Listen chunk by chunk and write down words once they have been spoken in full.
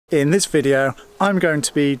In this video, I'm going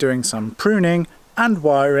to be doing some pruning and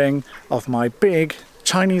wiring of my big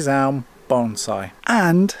Chinese Elm bonsai.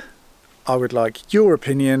 And I would like your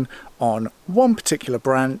opinion on one particular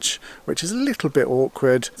branch, which is a little bit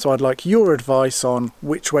awkward. So I'd like your advice on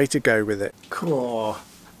which way to go with it. Cool.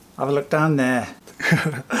 Have a look down there.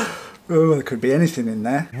 Oh, there could be anything in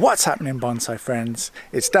there. What's happening, bonsai friends?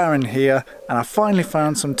 It's Darren here, and I finally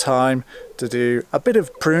found some time to do a bit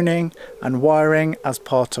of pruning and wiring as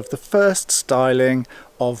part of the first styling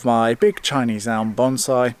of my big Chinese Elm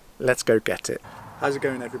bonsai. Let's go get it. How's it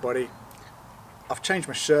going, everybody? I've changed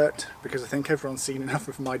my shirt because I think everyone's seen enough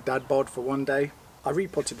of my dad bod for one day. I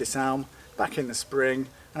repotted this elm back in the spring,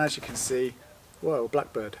 and as you can see, whoa,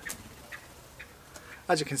 blackbird.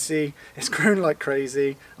 As you can see, it's grown like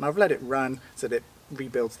crazy, and I've let it run so that it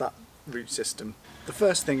rebuilds that root system. The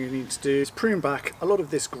first thing you need to do is prune back a lot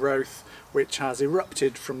of this growth which has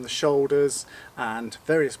erupted from the shoulders and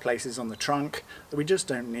various places on the trunk that we just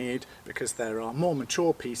don't need, because there are more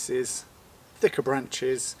mature pieces, thicker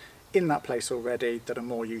branches in that place already that are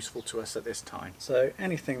more useful to us at this time. So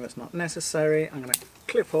anything that's not necessary, I'm going to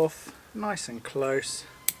clip off nice and close.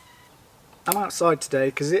 I'm outside today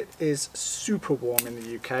because it is super warm in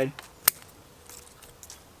the UK.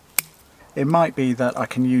 It might be that I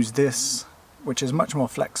can use this, which is much more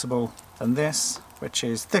flexible than this, which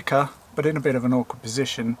is thicker but in a bit of an awkward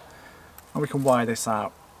position, and we can wire this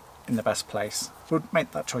out in the best place. We'll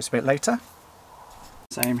make that choice a bit later.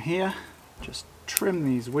 Same here, just trim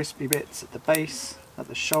these wispy bits at the base, at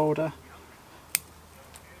the shoulder.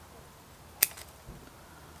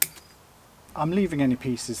 I'm leaving any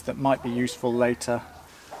pieces that might be useful later.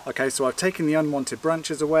 Okay, so I've taken the unwanted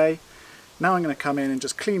branches away. Now I'm going to come in and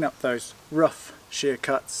just clean up those rough shear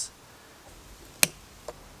cuts.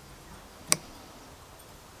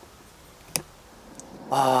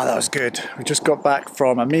 Ah, that was good. We just got back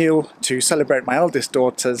from a meal to celebrate my eldest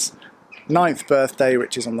daughter's 9th birthday,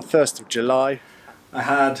 which is on the 1st of July. I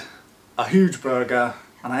had a huge burger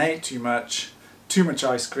and I ate too much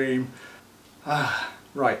ice cream.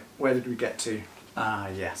 Right, where did we get to? Ah,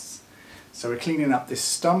 yes. So we're cleaning up this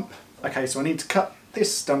stump. Okay, so I need to cut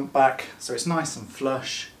this stump back so it's nice and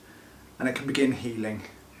flush and it can begin healing.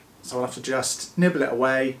 So I'll have to just nibble it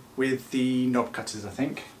away with the knob cutters, I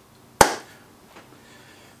think.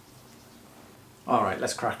 Alright,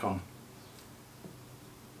 let's crack on.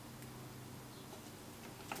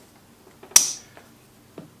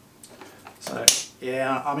 So,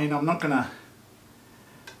 yeah, I mean, I'm not trying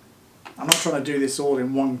to do this all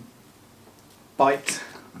in one bite.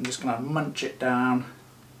 I'm just going to munch it down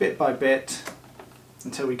bit by bit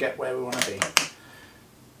until we get where we want to be.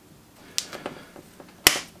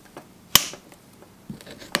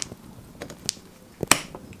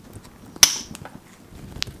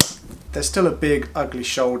 There's still a big ugly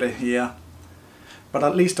shoulder here, but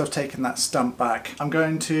at least I've taken that stump back. I'm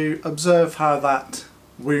going to observe how that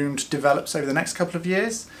wound develops over the next couple of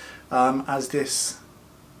years as this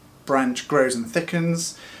branch grows and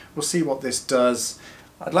thickens. We'll see what this does.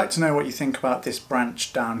 I'd like to know what you think about this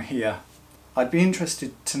branch down here. I'd be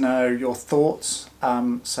interested to know your thoughts,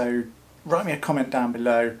 so write me a comment down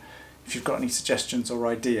below if you've got any suggestions or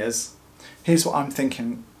ideas. Here's what I'm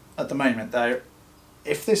thinking at the moment though.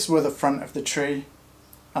 If this were the front of the tree,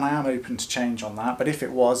 and I am open to change on that, but if it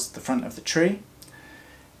was the front of the tree,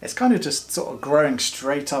 it's kind of just sort of growing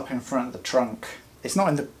straight up in front of the trunk. It's not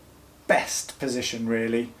in the best position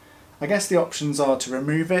really. I guess the options are to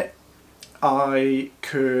remove it. I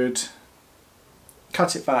could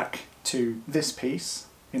cut it back to this piece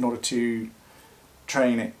in order to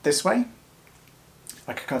train it this way.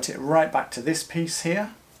 I could cut it right back to this piece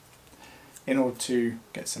here in order to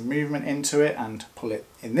get some movement into it and pull it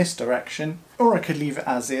in this direction. Or I could leave it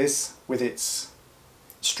as is with its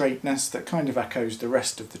straightness that kind of echoes the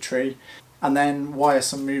rest of the tree, and then wire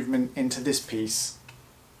some movement into this piece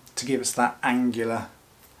to give us that angular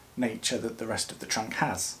nature that the rest of the trunk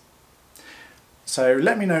has. So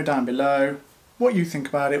let me know down below what you think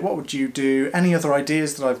about it. What would you do? Any other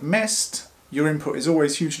ideas that I've missed? Your input is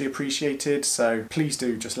always hugely appreciated, so please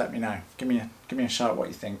do just let me know. Give me a shout what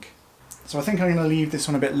you think. So I think I'm going to leave this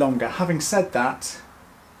one a bit longer. Having said that,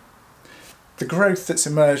 the growth that's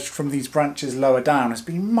emerged from these branches lower down has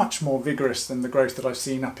been much more vigorous than the growth that I've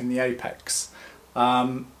seen up in the apex.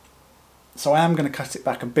 So I am going to cut it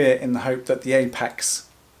back a bit in the hope that the apex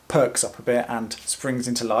perks up a bit and springs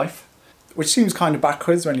into life, which seems kind of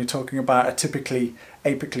backwards when you're talking about a typically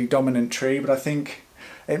apically dominant tree, but I think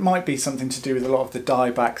it might be something to do with a lot of the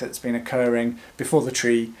dieback that's been occurring before the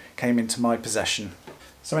tree came into my possession.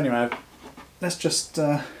 So anyway, let's just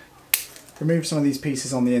remove some of these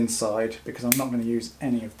pieces on the inside because I'm not going to use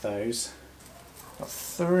any of those. Got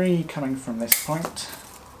 3 coming from this point.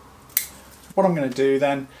 What I'm going to do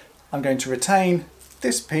then, I'm going to retain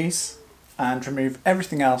this piece and remove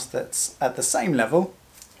everything else that's at the same level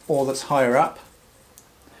or that's higher up.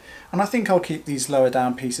 And I think I'll keep these lower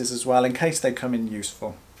down pieces as well in case they come in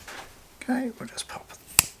useful. Okay, we'll just pop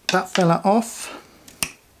that fella off.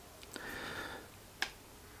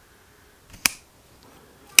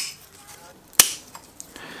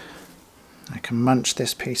 I can munch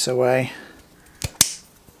this piece away.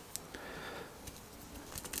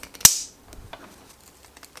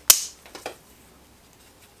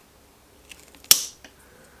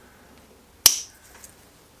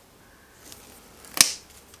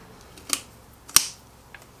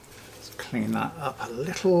 Clean that up a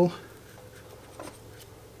little.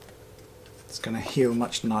 It's going to heal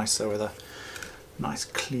much nicer with a nice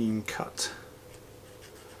clean cut.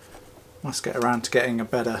 Must get around to getting a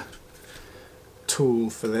better tool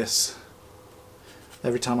for this.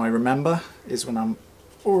 Every time I remember is when I'm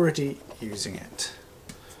already using it.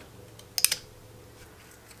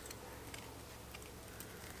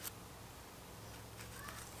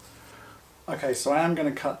 Okay, so I am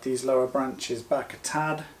going to cut these lower branches back a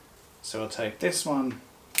tad. So I'll take this one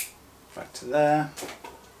back to there.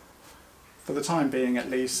 For the time being at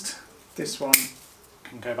least, this one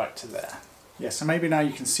can go back to there. Yeah, so maybe now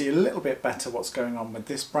you can see a little bit better what's going on with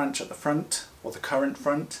this branch at the front, or the current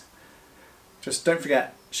front. Just don't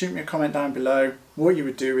forget, shoot me a comment down below what you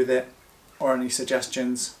would do with it, or any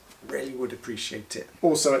suggestions. Really would appreciate it.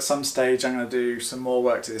 Also at some stage I'm going to do some more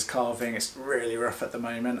work to this carving. It's really rough at the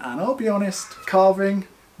moment, and I'll be honest, carving,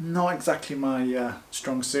 not exactly my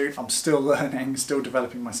strong suit. I'm still learning, still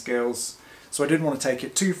developing my skills. So I didn't want to take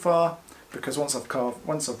it too far, because once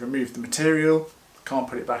I've removed the material, I can't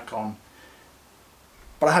put it back on.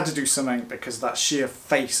 But I had to do something because that sheer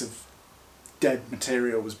face of dead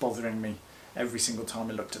material was bothering me every single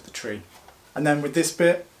time I looked at the tree. And then with this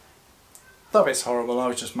bit, that bit's horrible. I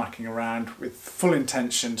was just mucking around with full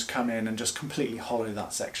intention to come in and just completely hollow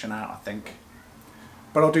that section out, I think.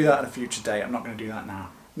 But I'll do that at a future date. I'm not going to do that now.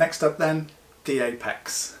 Next up then, the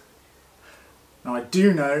apex. Now I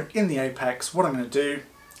do know in the apex what I'm going to do.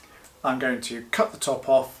 I'm going to cut the top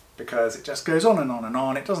off because it just goes on and on and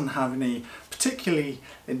on. It doesn't have any particularly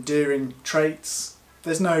endearing traits.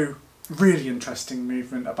 There's no really interesting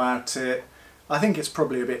movement about it. I think it's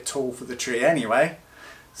probably a bit tall for the tree anyway.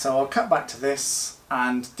 So I'll cut back to this,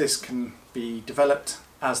 and this can be developed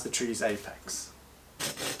as the tree's apex.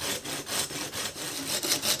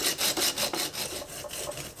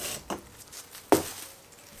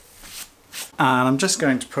 And I'm just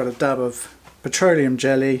going to put a dab of petroleum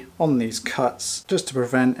jelly on these cuts just to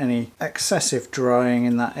prevent any excessive drying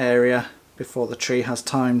in that area before the tree has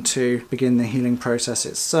time to begin the healing process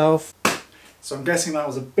itself. So I'm guessing that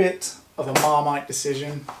was a bit of a Marmite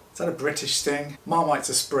decision. Is that a British thing? Marmite's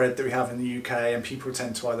a spread that we have in the UK and people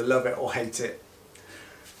tend to either love it or hate it.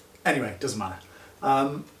 Anyway, doesn't matter.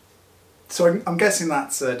 So I'm guessing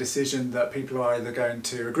that's a decision that people are either going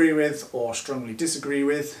to agree with or strongly disagree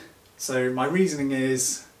with. So my reasoning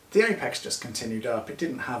is the apex just continued up. It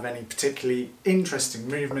didn't have any particularly interesting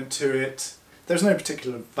movement to it. There's no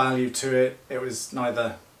particular value to it. It was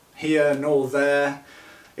neither here nor there.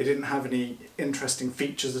 It didn't have any interesting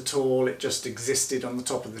features at all. It just existed on the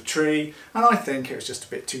top of the tree, and I think it was just a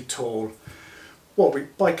bit too tall.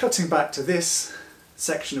 By cutting back to this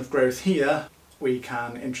section of growth here, we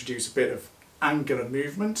can introduce a bit of angular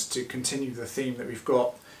movement to continue the theme that we've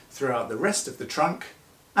got throughout the rest of the trunk,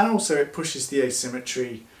 and also it pushes the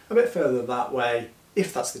asymmetry a bit further that way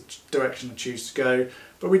if that's the direction I choose to go,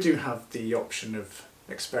 but we do have the option of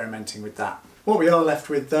experimenting with that. What we are left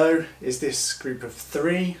with though is this group of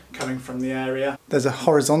 3 coming from the area. There's a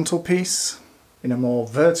horizontal piece in a more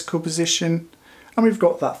vertical position, and we've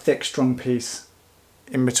got that thick strong piece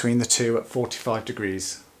in between the two at 45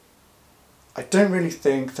 degrees. I don't really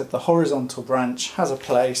think that the horizontal branch has a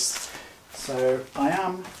place, so I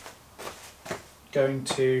am going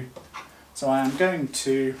to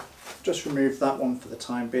just remove that one for the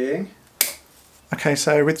time being. Okay,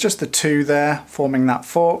 so with just the 2 there forming that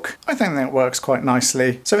fork, I think that works quite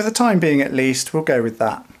nicely. So for the time being at least, we'll go with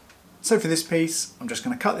that. So for this piece, I'm just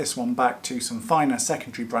going to cut this one back to some finer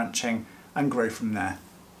secondary branching and grow from there.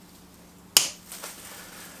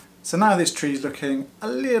 So now this tree's looking a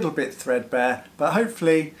little bit threadbare, but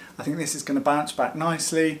hopefully I think this is going to bounce back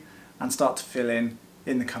nicely and start to fill in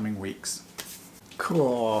the coming weeks.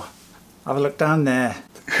 Cool. Have a look down there.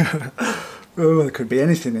 Oh, there could be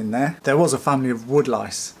anything in there. There was a family of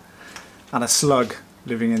woodlice and a slug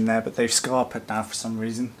living in there, but they've scarpered now for some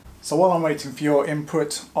reason. So while I'm waiting for your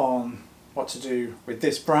input on what to do with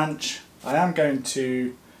this branch, I am going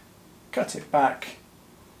to cut it back.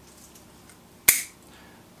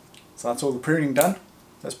 So that's all the pruning done.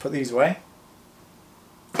 Let's put these away.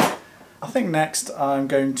 I think next I'm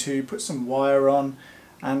going to put some wire on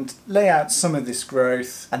and lay out some of this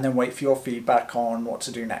growth and then wait for your feedback on what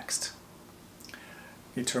to do next.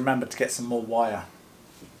 Need to remember to get some more wire.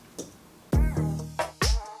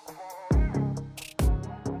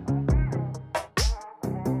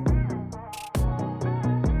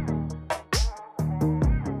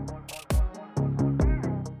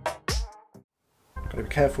 Got to be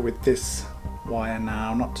careful with this wire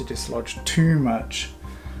now, not to dislodge too much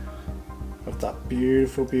of that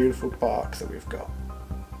beautiful, beautiful bark that we've got.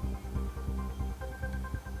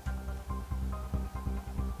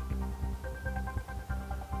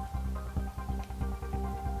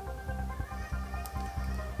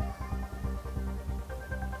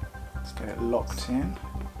 Let's get it locked in.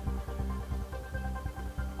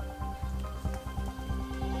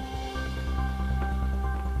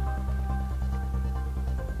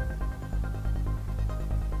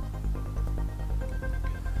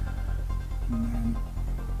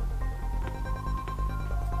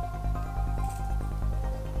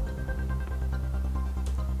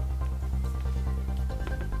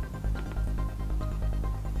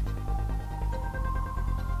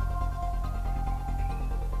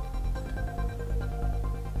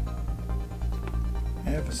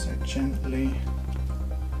 Ever so gently.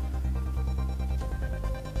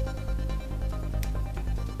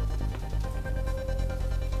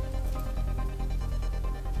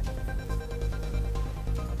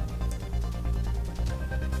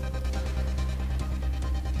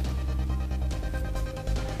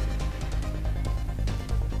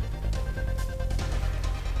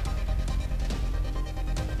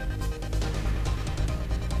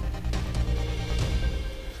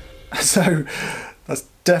 So that's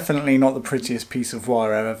definitely not the prettiest piece of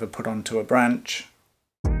wire I've ever put onto a branch.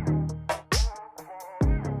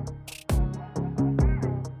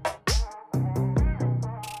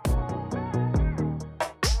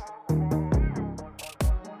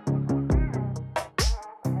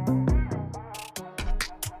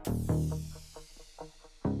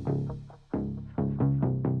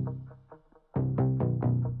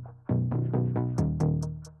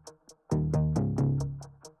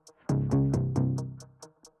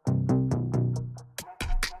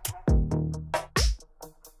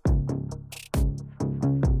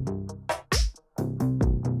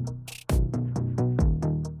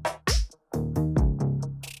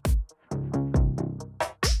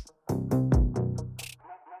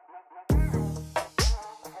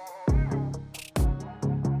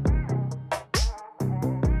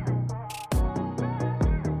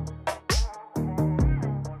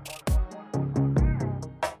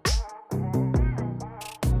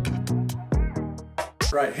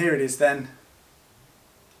 Right, here it is then.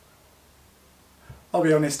 I'll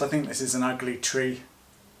be honest, I think this is an ugly tree.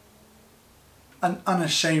 An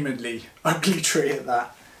unashamedly ugly tree at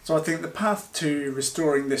that. So I think the path to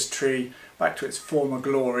restoring this tree back to its former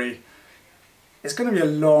glory is going to be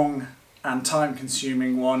a long and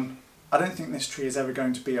time-consuming one. I don't think this tree is ever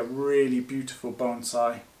going to be a really beautiful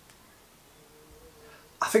bonsai.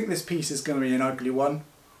 I think this piece is going to be an ugly one.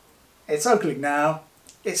 It's ugly now.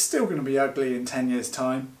 It's still going to be ugly in 10 years'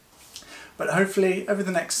 time. But hopefully over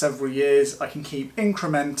the next several years I can keep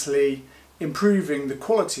incrementally improving the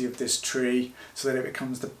quality of this tree so that it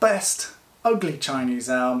becomes the best ugly Chinese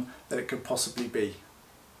elm that it could possibly be.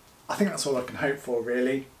 I think that's all I can hope for,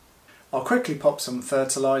 really. I'll quickly pop some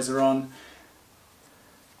fertiliser on.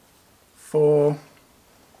 4,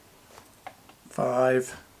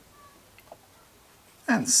 5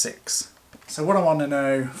 and 6. So what I want to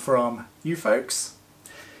know from you folks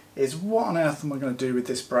is what on earth am I going to do with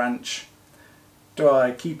this branch? Do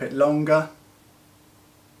I keep it longer?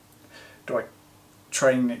 Do I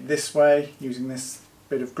train it this way using this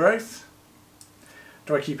bit of growth?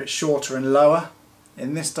 Do I keep it shorter and lower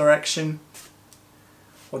in this direction?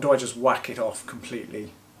 Or do I just whack it off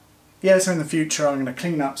completely? Yeah, so in the future I'm going to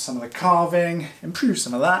clean up some of the carving, improve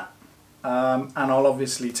some of that, and I'll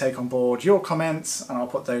obviously take on board your comments and I'll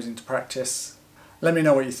put those into practice. Let me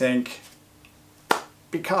know what you think.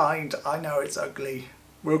 Be kind, I know it's ugly.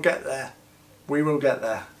 We'll get there. We will get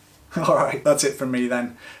there. Alright, that's it from me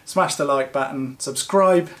then. Smash the like button,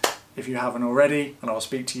 subscribe if you haven't already, and I'll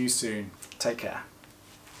speak to you soon. Take care.